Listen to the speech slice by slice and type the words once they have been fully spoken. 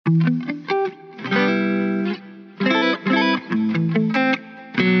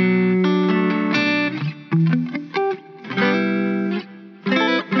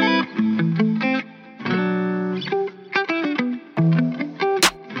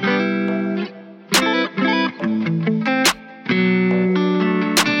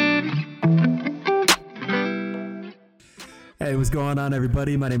what's going on,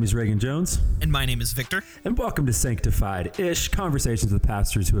 everybody? My name is Reagan Jones. And my name is Victor. And welcome to Sanctified-ish, conversations with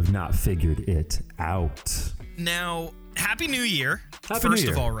pastors who have not figured it out. Now, Happy New Year. Happy New Year. First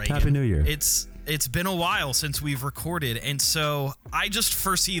of all, Reagan. Happy New Year. It's been a while since we've recorded, and so I just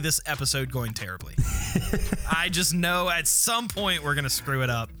foresee this episode going terribly. I just know at some point we're going to screw it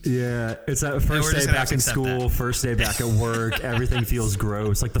up. Yeah, it's that first day back in school, first day back at work. Everything feels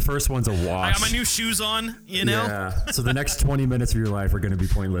gross. Like the first one's a wash. I got my new shoes on, you know? Yeah, so the next 20 minutes of your life are going to be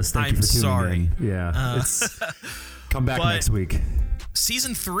pointless. Thank you for tuning in. Yeah, come back next week.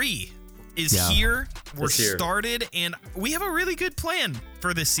 Season 3 is here. We're here. Started, and we have a really good plan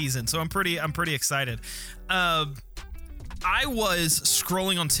for this season. So I'm pretty excited. I was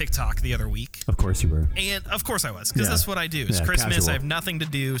scrolling on TikTok the other week. Of course you were. And of course I was, because that's what I do. It's Christmas. Casual. I have nothing to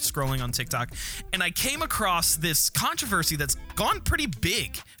do scrolling on TikTok. And I came across this controversy that's gone pretty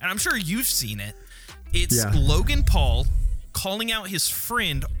big. And I'm sure you've seen it. It's Logan Paul calling out his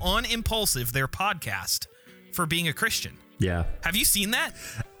friend on Impulsive, their podcast, for being a Christian. Yeah. Have you seen that?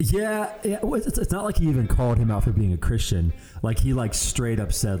 Yeah. It's not like he even called him out for being a Christian. Like he straight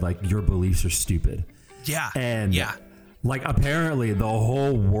up said your beliefs are stupid. Yeah. And apparently the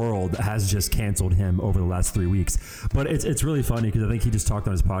whole world has just canceled him over the last 3 weeks. But it's really funny because I think he just talked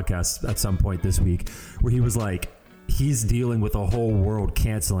on his podcast at some point this week where he was like, he's dealing with the whole world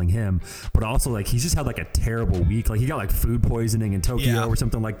canceling him, but also he's just had a terrible week. He got food poisoning in Tokyo or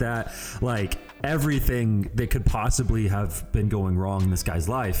something like that. Everything that could possibly have been going wrong in this guy's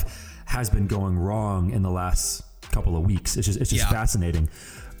life has been going wrong in the last couple of weeks. It's just fascinating.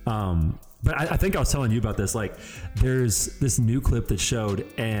 But I think I was telling you about this. There's this new clip that showed,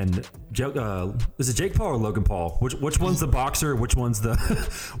 and is it Jake Paul or Logan Paul? Which one's the boxer? Which one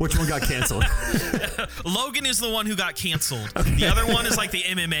got canceled? Logan is the one who got canceled. Okay. The other one is the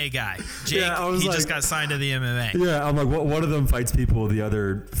MMA guy. Jake, he just got signed to the MMA. Yeah, I'm one of them fights people, the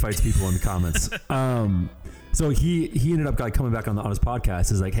other fights people in the comments. So he ended up coming back on his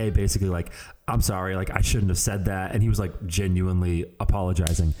podcast is hey, basically I'm sorry, I shouldn't have said that, and he was genuinely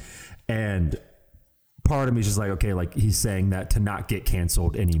apologizing. And part of me is just okay, he's saying that to not get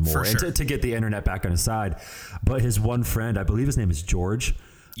canceled anymore and to get the internet back on his side. But his one friend, I believe his name is George.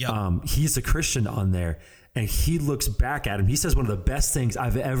 Yep. He's a Christian on there, and he looks back at him. He says one of the best things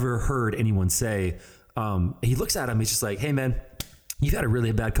I've ever heard anyone say. He looks at him. He's just hey, man, you've had a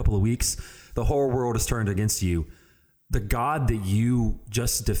really bad couple of weeks. The whole world has turned against you. The God that you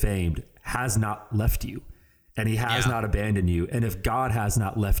just defamed has not left you. And he has not abandoned you. And if God has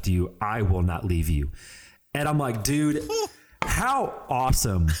not left you, I will not leave you. And I'm dude, how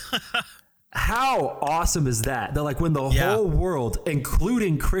awesome. How awesome is that? That when the whole world,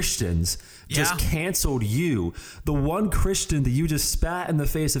 including Christians, just canceled you, the one Christian that you just spat in the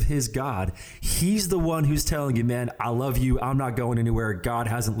face of his God, he's the one who's telling you, man, I love you. I'm not going anywhere. God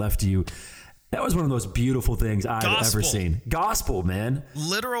hasn't left you. That was one of the most beautiful things I've ever seen. Gospel, man.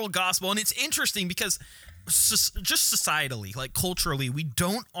 Literal gospel. And it's interesting because just societally, culturally, we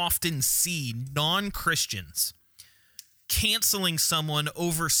don't often see non-Christians canceling someone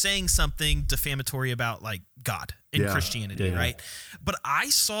over saying something defamatory about God and Christianity, right? But I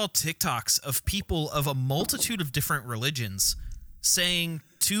saw TikToks of people of a multitude of different religions saying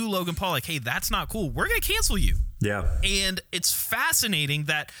to Logan Paul, hey, that's not cool. We're going to cancel you. Yeah. And it's fascinating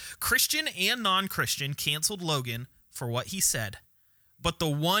that Christian and non-Christian canceled Logan for what he said. But the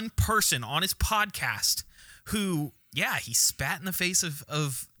one person on his podcast who, he spat in the face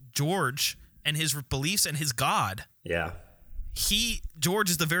of George and his beliefs and his God. Yeah.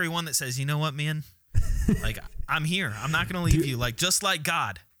 George is the very one that says, you know what, man? I'm here. I'm not going to leave you. Just like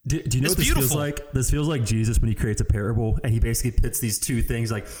God. Do you know what this feels like? This feels like Jesus when he creates a parable and he basically pits these two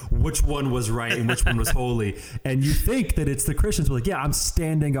things, which one was right and which one was holy. And you think that it's the Christians who are I'm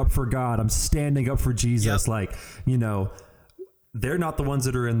standing up for God. I'm standing up for Jesus. Yep. They're not the ones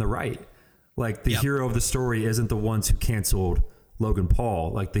that are in the right. The hero of the story isn't the ones who canceled Logan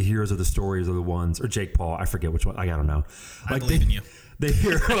Paul. The heroes of the stories are the ones, or Jake Paul. I forget which one. I don't know. I believe in you. The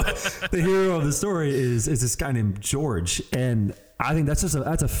hero of the story is this guy named George. And I think that's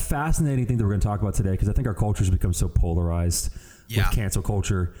a fascinating thing that we're going to talk about today, because I think our culture has become so polarized with cancel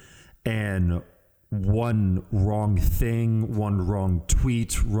culture, and one wrong thing, one wrong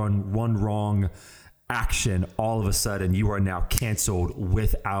tweet, one wrong action, all of a sudden you are now canceled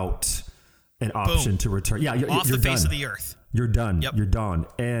without an option to return. Yeah, you're off the done. face of the earth. You're done. Yep. You're done.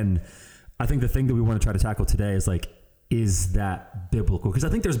 And I think the thing that we want to try to tackle today is that biblical? Because I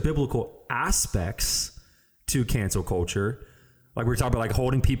think there's biblical aspects to cancel culture. We're talking about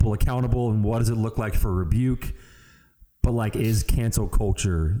holding people accountable and what does it look like for rebuke. But like, is cancel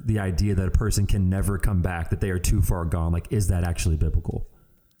culture the idea that a person can never come back, that they are too far gone? Like, is that actually biblical?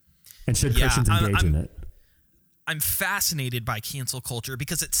 And should Christians engage in it? I'm fascinated by cancel culture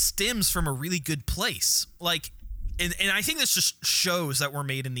because it stems from a really good place. Like, and I think this just shows that we're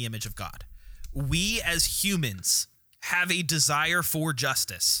made in the image of God. We as humans have a desire for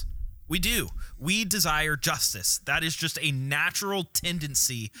justice. We do. We desire justice. That is just a natural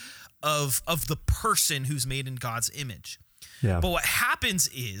tendency of the person who's made in God's image. Yeah. But what happens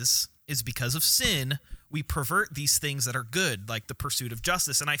is because of sin, we pervert these things that are good, like the pursuit of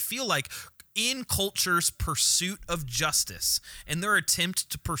justice. And I feel like in culture's pursuit of justice and their attempt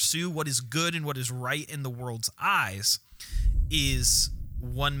to pursue what is good and what is right in the world's eyes is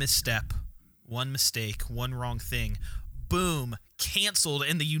one misstep, one mistake, one wrong thing, boom, canceled.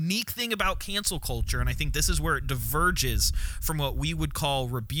 And the unique thing about cancel culture, and I think this is where it diverges from what we would call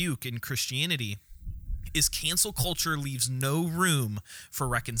rebuke in Christianity, is cancel culture leaves no room for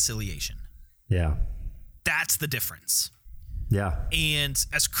reconciliation. Yeah. That's the difference. Yeah. And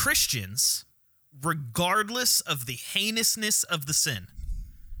as Christians, regardless of the heinousness of the sin,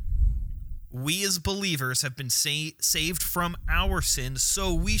 we as believers have been saved from our sin,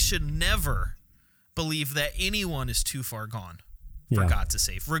 so we should never believe that anyone is too far gone for God to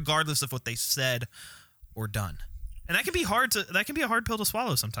save, regardless of what they said or done. And that can be a hard pill to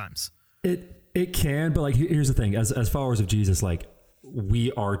swallow sometimes. It can, but like, here's the thing, as followers of Jesus, like,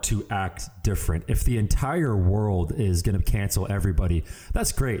 we are to act different. If the entire world is going to cancel everybody,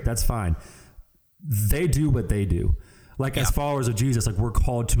 that's great. That's fine. They do what they do. Like, as followers of Jesus, like, we're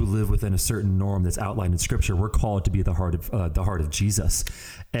called to live within a certain norm that's outlined in Scripture. We're called to be the heart of Jesus.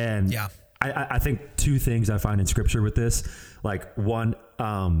 And I think two things I find in Scripture with this, like, one,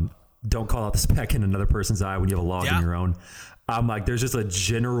 don't call out the speck in another person's eye when you have a log in your own. Like, there's just a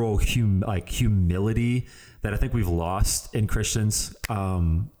general humility that I think we've lost in Christians.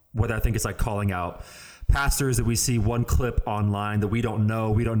 Whether I think it's like calling out pastors that we see one clip online that we don't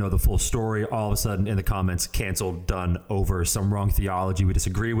know the full story. All of a sudden in the comments, canceled, done, over. Some wrong theology we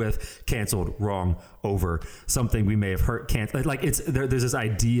disagree with, canceled, wrong, over. Something we may have heard, canceled. Like, there's this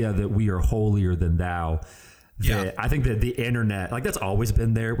idea that we are holier than thou. I think that the internet, like, that's always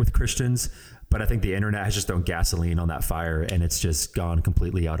been there with Christians, but I think the internet has just thrown gasoline on that fire and it's just gone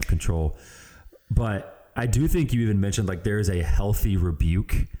completely out of control. But I do think you even mentioned, like, there's a healthy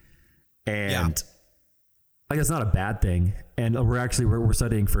rebuke, and like, it's not a bad thing. And we're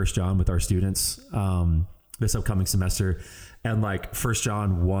studying 1 John with our students this upcoming semester, and like 1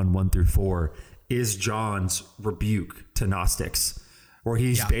 John 1:1-4 is John's rebuke to Gnostics, where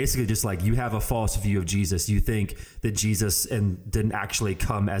he's basically just like, you have a false view of Jesus. You think that Jesus didn't actually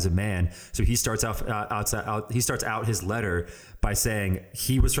come as a man. So he starts out his letter by saying,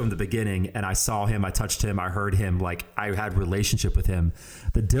 he was from the beginning, and I saw him, I touched him, I heard him, like, I had relationship with him.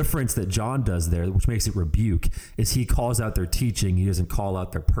 The difference that John does there, which makes it rebuke, is he calls out their teaching. He doesn't call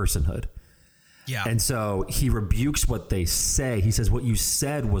out their personhood. Yeah. And so he rebukes what they say. He says, what you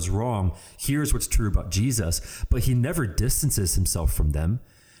said was wrong. Here's what's true about Jesus. But he never distances himself from them.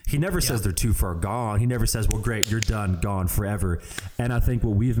 He never says they're too far gone. He never says, well, great, you're done, gone forever. And I think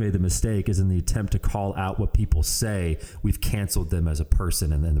what we've made the mistake is, in the attempt to call out what people say, we've canceled them as a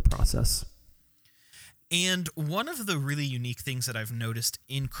person and in the process. And one of the really unique things that I've noticed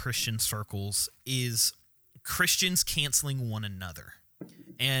in Christian circles is Christians canceling one another.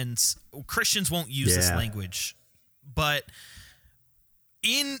 And Christians won't use this language, but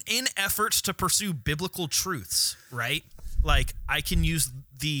in efforts to pursue biblical truths, right? Like, I can use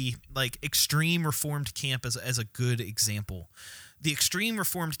the extreme Reformed camp as a good example. The extreme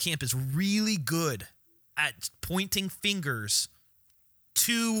Reformed camp is really good at pointing fingers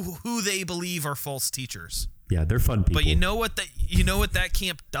to who they believe are false teachers. Yeah, they're fun people. But you know what that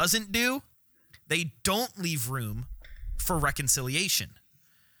camp doesn't do? They don't leave room for reconciliation.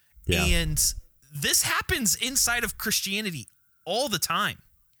 Yeah. And this happens inside of Christianity all the time.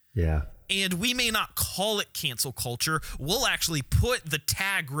 Yeah. And we may not call it cancel culture. We'll actually put the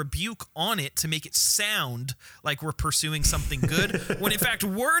tag rebuke on it to make it sound like we're pursuing something good, when in fact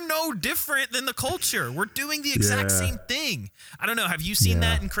we're no different than the culture. We're doing the exact same thing. I don't know. Have you seen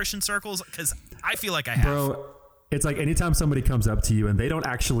that in Christian circles? Because I feel like I have. Bro, it's like anytime somebody comes up to you and they don't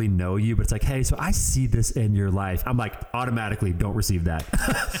actually know you, but it's like, hey, so I see this in your life. I'm like, automatically don't receive that.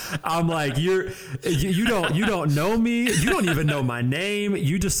 I'm like, you don't know me. You don't even know my name.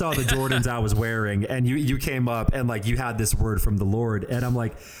 You just saw the Jordans I was wearing, and you came up and like you had this word from the Lord. And I'm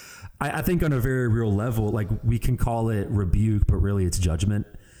like, I think on a very real level, like, we can call it rebuke, but really it's judgment.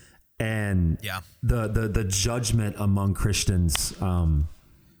 And the judgment among Christians,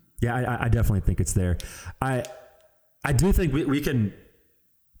 I definitely think it's there. I do think we can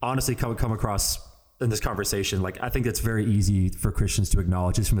honestly come across in this conversation, like I think it's very easy for Christians to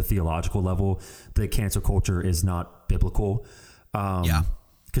acknowledge, just from a theological level, that cancel culture is not biblical.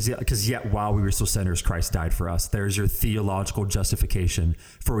 Because yet while we were still sinners, Christ died for us. There's your theological justification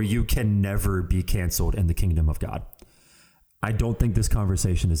for you can never be canceled in the kingdom of God. I don't think this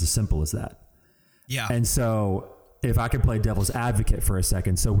conversation is as simple as that. Yeah. And so if I could play devil's advocate for a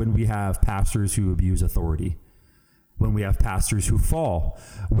second. So when we have pastors who abuse authority, when we have pastors who fall,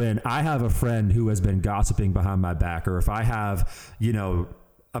 when I have a friend who has been gossiping behind my back, or if I have,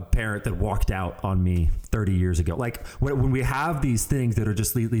 a parent that walked out on me 30 years ago, like when we have these things that are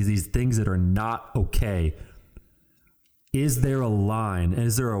just these things that are not okay, is there a line?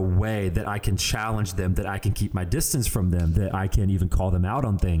 Is there a way that I can challenge them, that I can keep my distance from them, that I can even call them out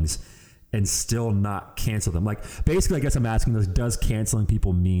on things and still not cancel them? Like, basically, I guess I'm asking this, does canceling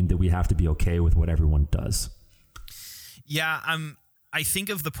people mean that we have to be okay with what everyone does? Yeah, I think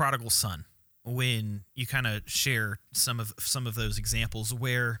of the prodigal son when you kind of share some of those examples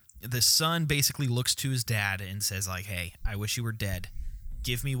where the son basically looks to his dad and says like, "Hey, I wish you were dead.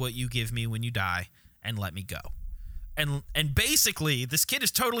 Give me what you give me when you die and let me go." And basically this kid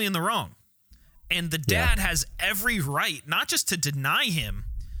is totally in the wrong. And the dad has every right not just to deny him,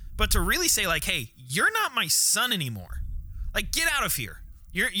 but to really say like, "Hey, you're not my son anymore. Like, get out of here.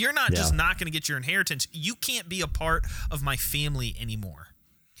 You're not just not going to get your inheritance. You can't be a part of my family anymore."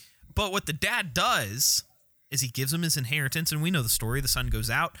 But what the dad does is he gives him his inheritance, and we know the story. The son goes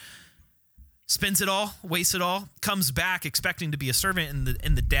out, spends it all, wastes it all, comes back expecting to be a servant,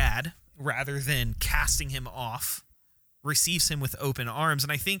 and the dad, rather than casting him off, receives him with open arms.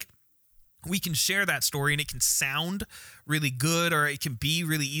 And I think we can share that story, and it can sound really good, or it can be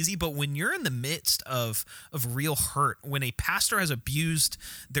really easy. But when you're in the midst of real hurt, when a pastor has abused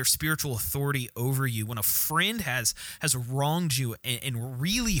their spiritual authority over you, when a friend has wronged you and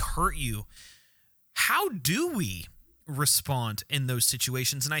really hurt you, how do we respond in those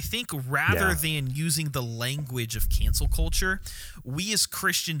situations? And I think rather than using the language of cancel culture, we as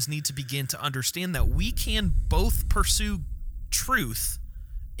Christians need to begin to understand that we can both pursue truth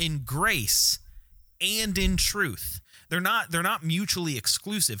in grace and in truth. They're not mutually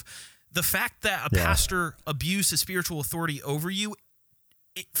exclusive. The fact that a pastor abused his spiritual authority over you,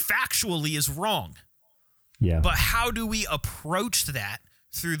 it factually is wrong. Yeah. But how do we approach that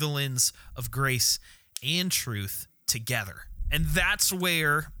through the lens of grace and truth together? And that's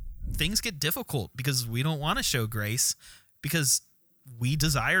where things get difficult, because we don't want to show grace, because we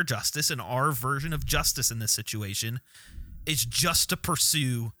desire justice, and our version of justice in this situation is just to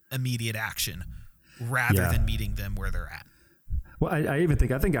pursue immediate action rather than meeting them where they're at. Well, I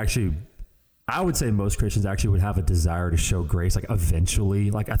think actually, I would say most Christians actually would have a desire to show grace, like eventually.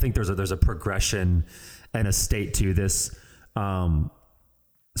 Like, I think there's a progression and a state to this. So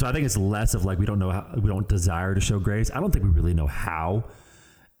I think it's less of like, we don't desire to show grace. I don't think we really know how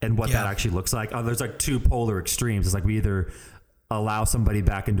and what that actually looks like. There's like two polar extremes. It's like we either allow somebody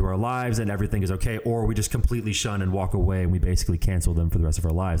back into our lives and everything is okay, or we just completely shun and walk away and we basically cancel them for the rest of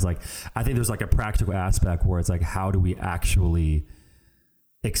our lives. Like, I think there's like a practical aspect where it's like, how do we actually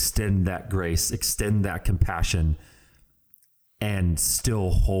extend that grace, extend that compassion, and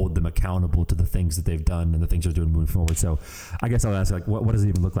still hold them accountable to the things that they've done and the things they're doing moving forward? So I guess I'll ask, like, what does it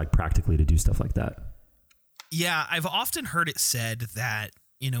even look like practically to do stuff like that? Yeah, I've often heard it said that,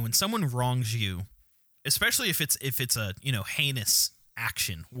 when someone wrongs you, especially if it's a, heinous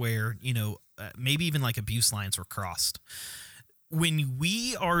action where, maybe even like abuse lines were crossed. When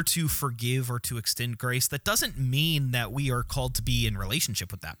we are to forgive or to extend grace, that doesn't mean that we are called to be in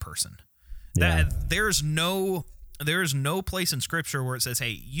relationship with that person. Yeah. That there's no place in Scripture where it says,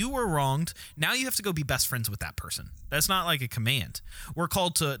 "Hey, you were wronged. Now you have to go be best friends with that person." That's not like a command. We're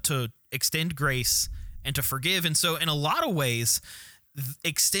called to extend grace and to forgive. And so in a lot of ways,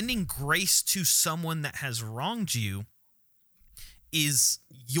 extending grace to someone that has wronged you is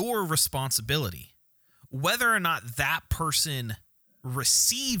your responsibility. Whether or not that person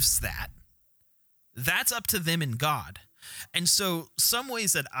receives that, that's up to them and God. And so some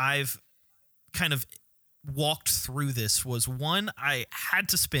ways that I've kind of walked through this was, one, I had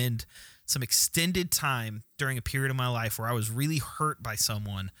to spend some extended time during a period of my life where I was really hurt by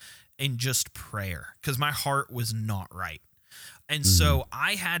someone in just prayer, because my heart was not right. And so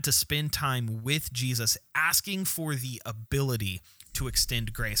I had to spend time with Jesus asking for the ability to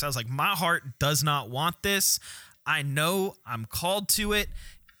extend grace. I was like, my heart does not want this. I know I'm called to it.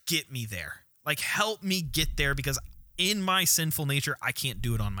 Get me there. Like, help me get there, because in my sinful nature, I can't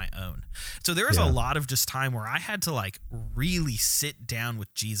do it on my own. So there was a lot of just time where I had to like really sit down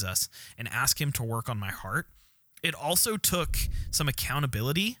with Jesus and ask him to work on my heart. it also took some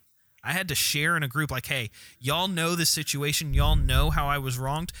accountability. I had to share in a group like, hey, y'all know this situation. Y'all know how I was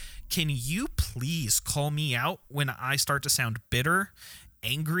wronged. Can you please call me out when I start to sound bitter,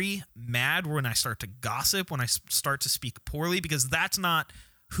 angry, mad, when I start to gossip, when I start to speak poorly? Because that's not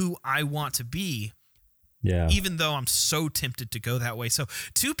who I want to be. Yeah. Even though I'm so tempted to go that way. So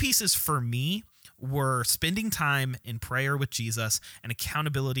 2 pieces for me were spending time in prayer with Jesus and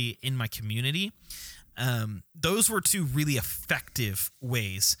accountability in my community. Those were 2 really effective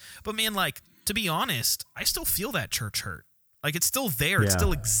ways. But man, like, to be honest, I still feel that church hurt. Like, it's still there. It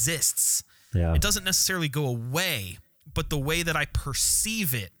still exists. Yeah. It doesn't necessarily go away, but the way that I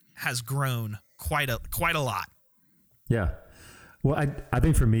perceive it has grown quite a lot. Yeah. Well, I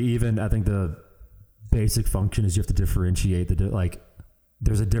think for me, I think the basic function is you have to differentiate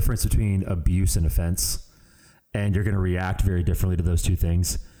there's a difference between abuse and offense, and you're going to react very differently to those 2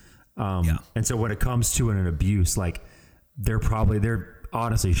 things. And so when it comes to an abuse, like there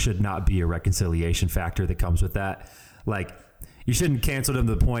honestly should not be a reconciliation factor that comes with that. Like, you shouldn't cancel them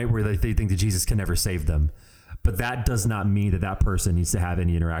to the point where they think that Jesus can never save them. But that does not mean that person needs to have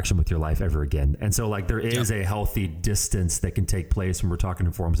any interaction with your life ever again. And so like there is a healthy distance that can take place when we're talking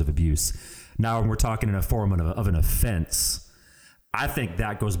in forms of abuse. Now, when we're talking in a form of an offense, I think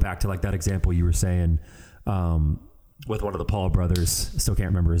that goes back to like that example you were saying, with one of the Paul brothers. Still can't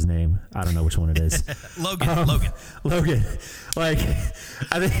remember his name. I don't know which one it is. Logan. Like,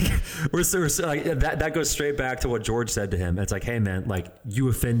 I think we're like that goes straight back to what George said to him. It's like, hey man, like you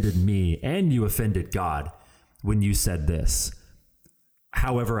offended me and you offended God when you said this.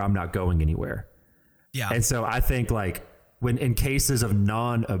 However, I'm not going anywhere. Yeah. And so I think like when in cases of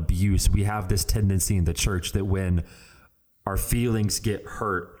non-abuse, we have this tendency in the church that when our feelings get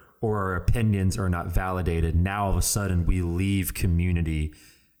hurt or our opinions are not validated, now all of a sudden we leave community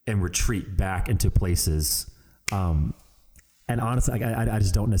and retreat back into places. And honestly, I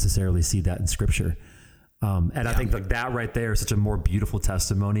just don't necessarily see that in Scripture. I think like that right there is such a more beautiful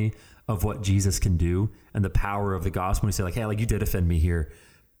testimony of what Jesus can do and the power of the gospel. When you say like, hey, like you did offend me here,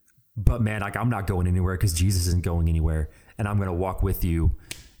 but man, like I'm not going anywhere because Jesus isn't going anywhere, and I'm going to walk with you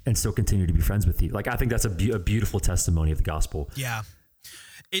and still continue to be friends with you. Like, I think that's a beautiful testimony of the gospel. Yeah.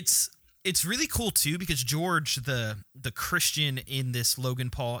 It's really cool too, because George, the Christian in this Logan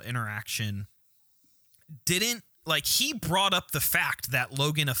Paul interaction, he brought up the fact that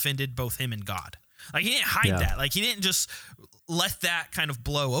Logan offended both him and God. Like, he didn't hide that. Like, he didn't just let that kind of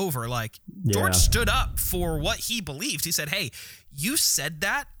blow over. Like, George stood up for what he believed. He said, hey, you said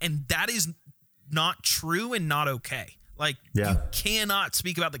that, and that is not true and not okay. Like, you cannot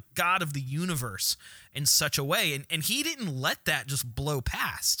speak about the God of the universe in such a way. And he didn't let that just blow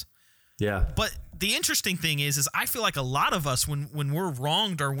past. Yeah. But the interesting thing is I feel like a lot of us, when we're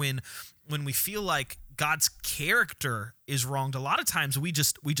wronged, or when we feel like God's character is wronged, a lot of times we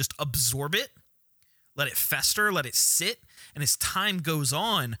just absorb it, let it fester, let it sit. And as time goes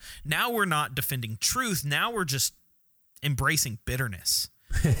on, now we're not defending truth. Now we're just embracing bitterness.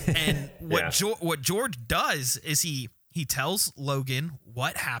 And what George does is he tells Logan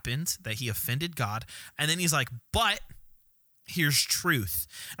what happened, that he offended God. And then he's like, but here's truth.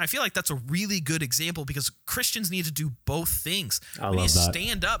 And I feel like that's a really good example, because Christians need to do both things. We need to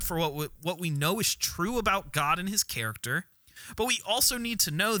stand up for what we know is true about God and his character. But we also need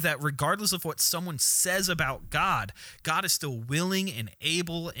to know that regardless of what someone says about God, God is still willing and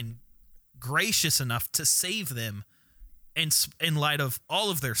able and gracious enough to save them in light of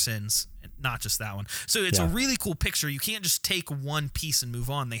all of their sins, not just that one. So it's a really cool picture. You can't just take one piece and move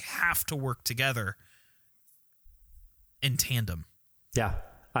on. They have to work together in tandem. Yeah.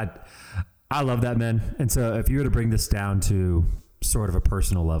 I love that, man. And so if you were to bring this down to sort of a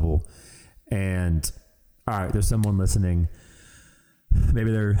personal level, and all right, there's someone listening,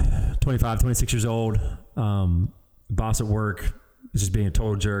 maybe they're 25, 26 years old, boss at work is just being a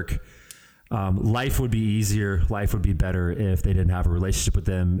total jerk. Life would be easier. Life would be better if they didn't have a relationship with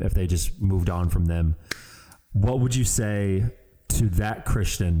them, if they just moved on from them. What would you say to that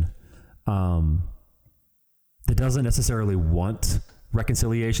Christian that doesn't necessarily want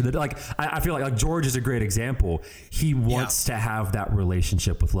reconciliation? That, like, I feel like George is a great example. He wants to have that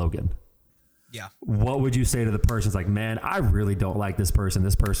relationship with Logan. Yeah. What would you say to the person who's like, man, I really don't like this person.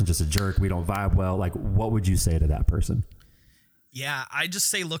 This person's just a jerk. We don't vibe well. Like, what would you say to that person? Yeah, I just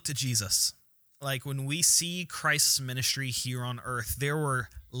say look to Jesus. Like, when we see Christ's ministry here on earth, there were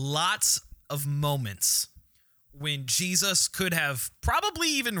lots of moments when Jesus could have, probably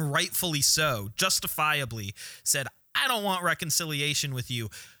even rightfully so, justifiably said, I don't want reconciliation with you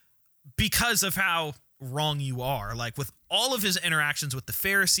because of how wrong you are. Like with all of his interactions with the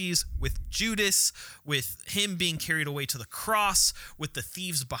Pharisees, with Judas, with him being carried away to the cross, with the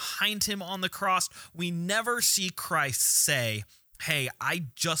thieves behind him on the cross, we never see Christ say, hey, I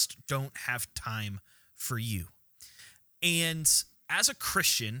just don't have time for you. And as a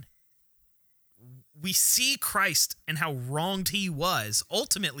Christian, we see Christ and how wronged he was,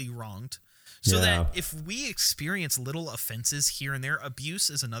 ultimately wronged, so that if we experience little offenses here and there, abuse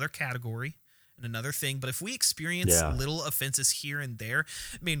is another category and another thing, but if we experience little offenses here and there,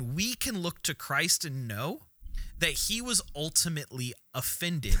 I mean, we can look to Christ and know that he was ultimately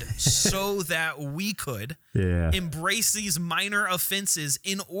offended so that we could embrace these minor offenses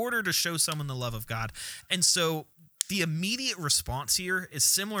in order to show someone the love of God. And so the immediate response here is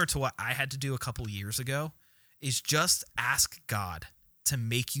similar to what I had to do a couple years ago, is just ask God to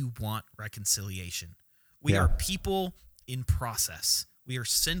make you want reconciliation. We are people in process. We are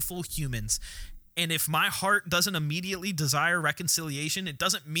sinful humans. And if my heart doesn't immediately desire reconciliation, it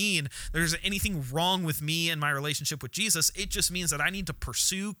doesn't mean there's anything wrong with me and my relationship with Jesus. It just means that I need to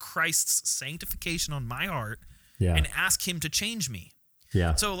pursue Christ's sanctification on my heart and ask him to change me.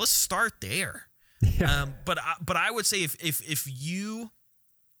 Yeah. So let's start there. Yeah. But I would say if you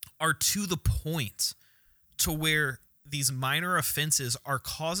are to the point to where these minor offenses are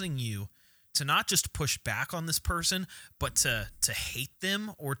causing you to not just push back on this person, but to hate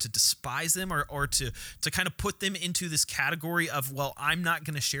them or to despise them or to kind of put them into this category of, well, I'm not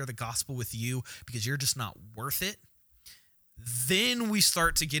going to share the gospel with you because you're just not worth it, then we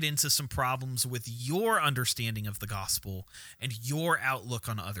start to get into some problems with your understanding of the gospel and your outlook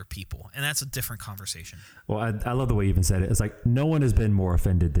on other people. And that's a different conversation. Well, I love the way you even said it. It's like, no one has been more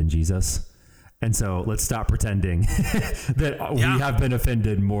offended than Jesus. And so let's stop pretending that we have been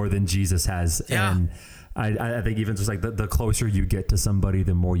offended more than Jesus has. Yeah. And I think even just like the closer you get to somebody,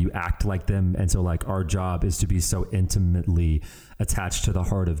 the more you act like them. And so like our job is to be so intimately attached to the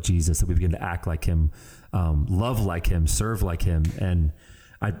heart of Jesus that we begin to act like him, love like him, serve like him. And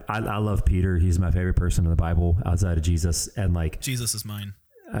I love Peter. He's my favorite person in the Bible outside of Jesus. And like Jesus is mine.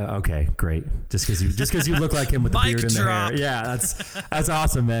 Okay, great. Just because you look like him with the beard and the hair. Yeah, that's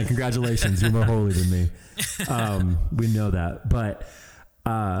awesome, man. Congratulations. You're more holy than me. We know that. But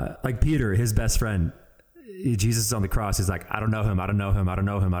like Peter, his best friend, Jesus is on the cross. He's like, I don't know him. I don't know him. I don't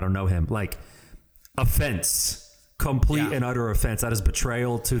know him. I don't know him. Like offense, complete and utter offense. That is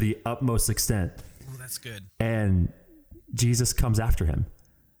betrayal to the utmost extent. Ooh, that's good. And Jesus comes after him.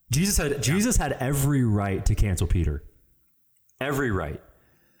 Jesus had every right to cancel Peter. Every right.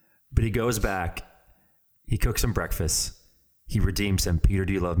 But he goes back, he cooks him breakfast, he redeems him. Peter,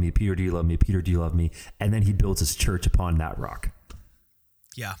 do you love me? Peter, do you love me? Peter, do you love me? And then he builds his church upon that rock.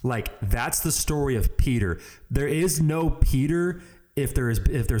 Yeah. Like that's the story of Peter. There is no Peter if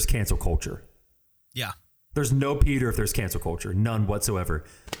there's cancel culture. Yeah. There's no Peter if there's cancel culture. None whatsoever.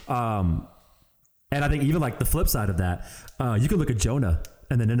 And I think even like the flip side of that, you can look at Jonah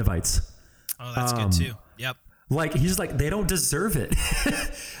and the Ninevites. Oh, that's good too. Yep. Like he's like, they don't deserve it.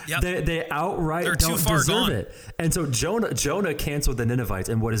 Yep. They outright don't deserve it. And so Jonah canceled the Ninevites.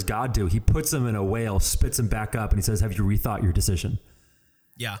 And what does God do? He puts them in a whale, spits them back up, and he says, have you rethought your decision?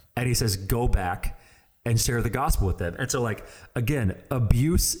 Yeah. And he says, go back and share the gospel with them. And so like, again,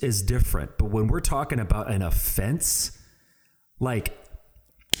 abuse is different. But when we're talking about an offense, like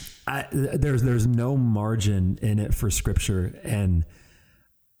there's no margin in it for scripture. And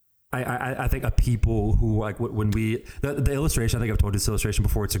I think of people who like when the illustration, I think I've told this illustration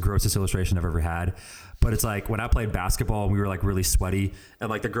before. It's the grossest illustration I've ever had, but it's like when I played basketball and we were like really sweaty, and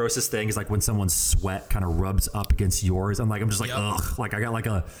like the grossest thing is like when someone's sweat kind of rubs up against yours. I'm just like, ugh, like I got like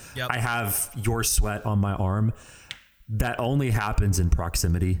I have your sweat on my arm. That only happens in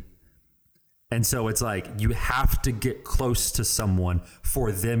proximity. And so it's like, you have to get close to someone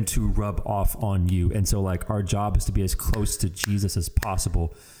for them to rub off on you. And so like our job is to be as close to Jesus as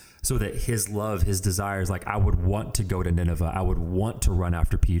possible, so that his love, his desires, like I would want to go to Nineveh. I would want to run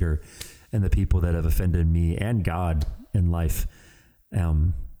after Peter and the people that have offended me and God in life.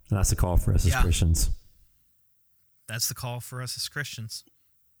 And that's the call for us as Christians. That's the call for us as Christians.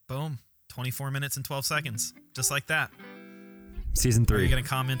 Boom. 24 minutes and 12 seconds. Just like that. Season 3. Are you going to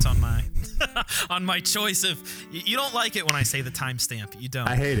comment on my on my choice of... You don't like it when I say the timestamp. You don't.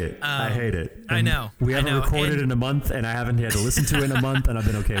 I hate it. I hate it. And I know. We haven't recorded in a month, and I haven't had to listen to it in a month, and I've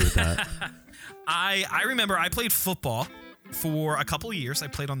been okay with that. I remember I played football for a couple of years. I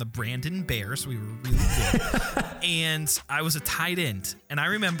played on the Brandon Bears. We were really good. And I was a tight end. And I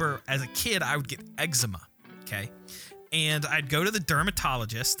remember as a kid, I would get eczema. Okay. And I'd go to the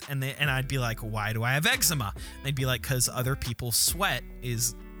dermatologist and I'd be like, why do I have eczema? And they'd be like, because other people's sweat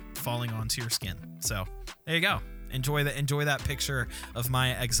is falling onto your skin. So there you go. Enjoy that picture of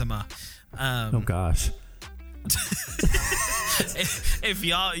my eczema. Oh gosh. if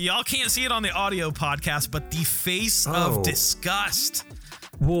y'all can't see it on the audio podcast, but the face of disgust.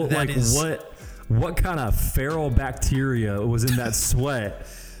 Well, like what kind of feral bacteria was in that sweat?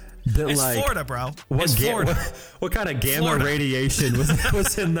 It's Florida, bro. Florida. What kind of gamma radiation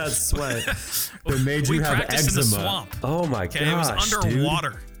was in that sweat that made you have eczema? In the swamp. Oh my gosh, it was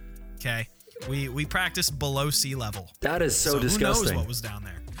underwater. Dude. Okay, we practiced below sea level. That is so disgusting. Who knows what was down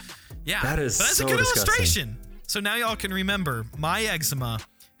there? Yeah, that is. But that's so a good disgusting. illustration. So now y'all can remember my eczema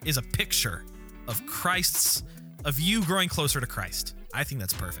is a picture of you growing closer to Christ. I think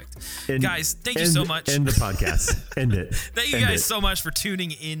that's perfect. Guys, thank you so much. End the podcast. End it. Thank you guys so much for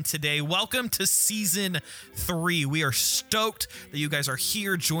tuning in today. Welcome to season 3. We are stoked that you guys are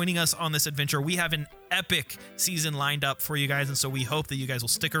here joining us on this adventure. We have an epic season lined up for you guys, and so we hope that you guys will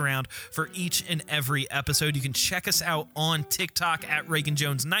stick around for each and every episode. You can check us out on TikTok at Reagan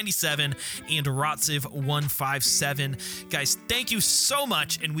Jones 97 and Rotziv 157. Guys, thank you so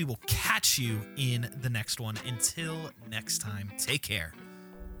much, and we will catch you in the next one. Until next time, take care,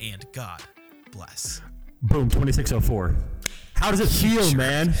 and God bless. Boom, 2604. How does it feel,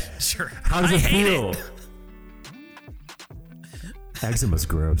 man? Sure. How does it feel? Eczema's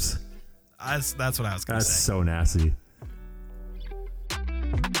gross. That's what I was going to say. That's so nasty.